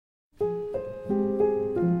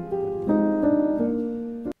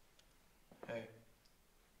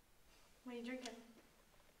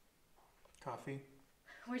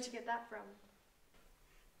Where'd you get that from?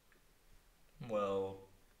 Well,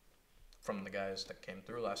 from the guys that came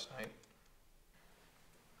through last night.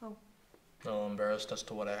 Oh. A little embarrassed as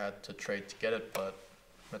to what I had to trade to get it, but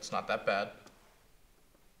it's not that bad.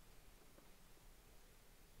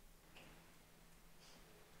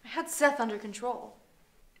 I had Seth under control.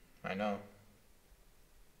 I know.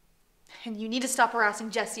 And you need to stop harassing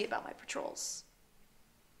Jesse about my patrols.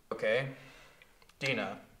 Okay.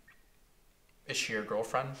 Dina, is she your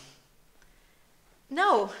girlfriend?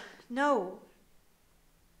 No.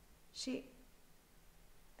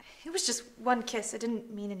 It was just one kiss. It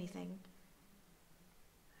didn't mean anything.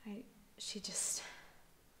 I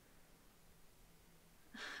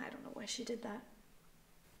don't know why she did that.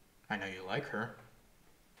 I know you like her.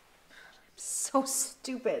 So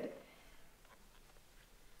stupid.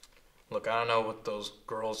 Look, I don't know what those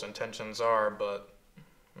girls' intentions are, but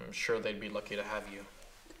I'm sure they'd be lucky to have you.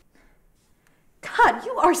 God,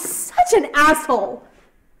 you are such an asshole!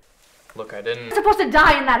 Look, I I didn't... was supposed to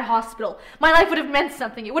die in that hospital. My life would have meant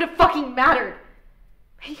something. It would have fucking mattered.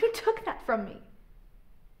 You took that from me.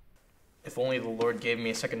 If only the Lord gave me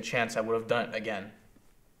a second chance, I would have done it again.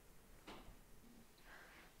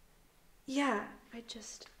 Yeah,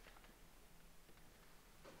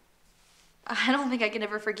 I don't think I can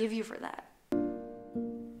ever forgive you for that.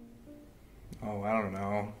 Oh, I don't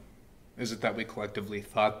know. Is it that we collectively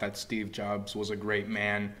thought that Steve Jobs was a great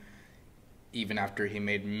man even after he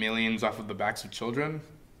made millions off of the backs of children?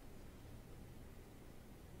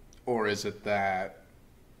 Or is it that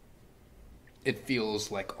it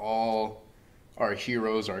feels like all our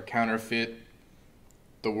heroes are counterfeit,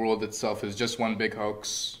 the world itself is just one big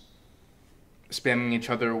hoax, spamming each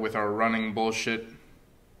other with our running bullshit,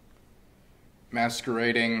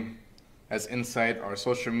 masquerading as insight our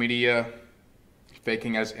social media,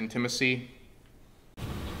 faking as intimacy?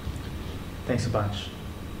 Thanks a bunch.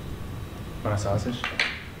 Want a sausage?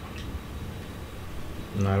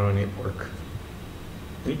 No, I don't eat pork.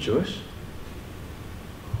 Are you Jewish?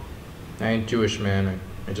 I ain't Jewish, man.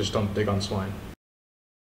 I just don't dig on swine.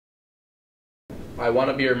 I want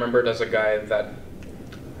to be remembered as a guy that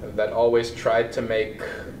always tried to make...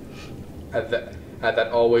 that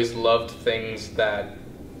always loved things that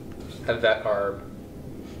are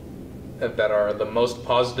the most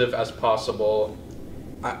positive as possible,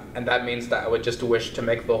 and that means that I would just wish to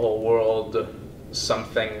make the whole world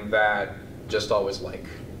something that just always like.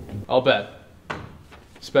 I'll bet.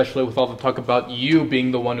 Especially with all the talk about you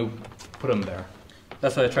being the one who put him there.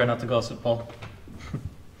 That's why I try not to gossip, Paul.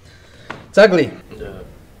 It's ugly.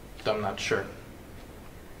 I'm not sure.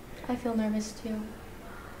 I feel nervous too.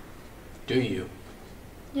 Do you?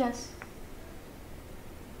 Yes.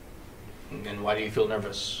 And why do you feel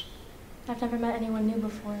nervous? I've never met anyone new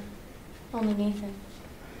before. Only Nathan.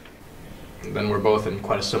 Then we're both in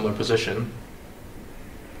quite a similar position.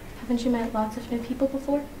 Haven't you met lots of new people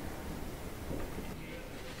before?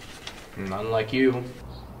 None like you.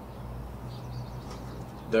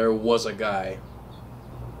 There was a guy.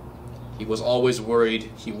 He was always worried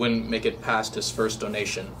he wouldn't make it past his first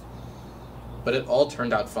donation. But it all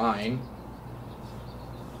turned out fine.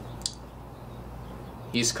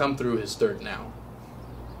 He's come through his third now.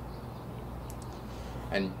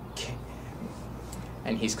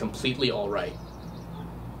 And he's completely alright.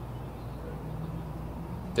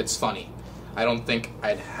 It's funny. I don't think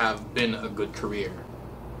I'd have been a good career.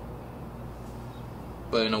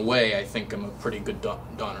 But in a way, I think I'm a pretty good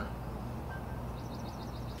donor.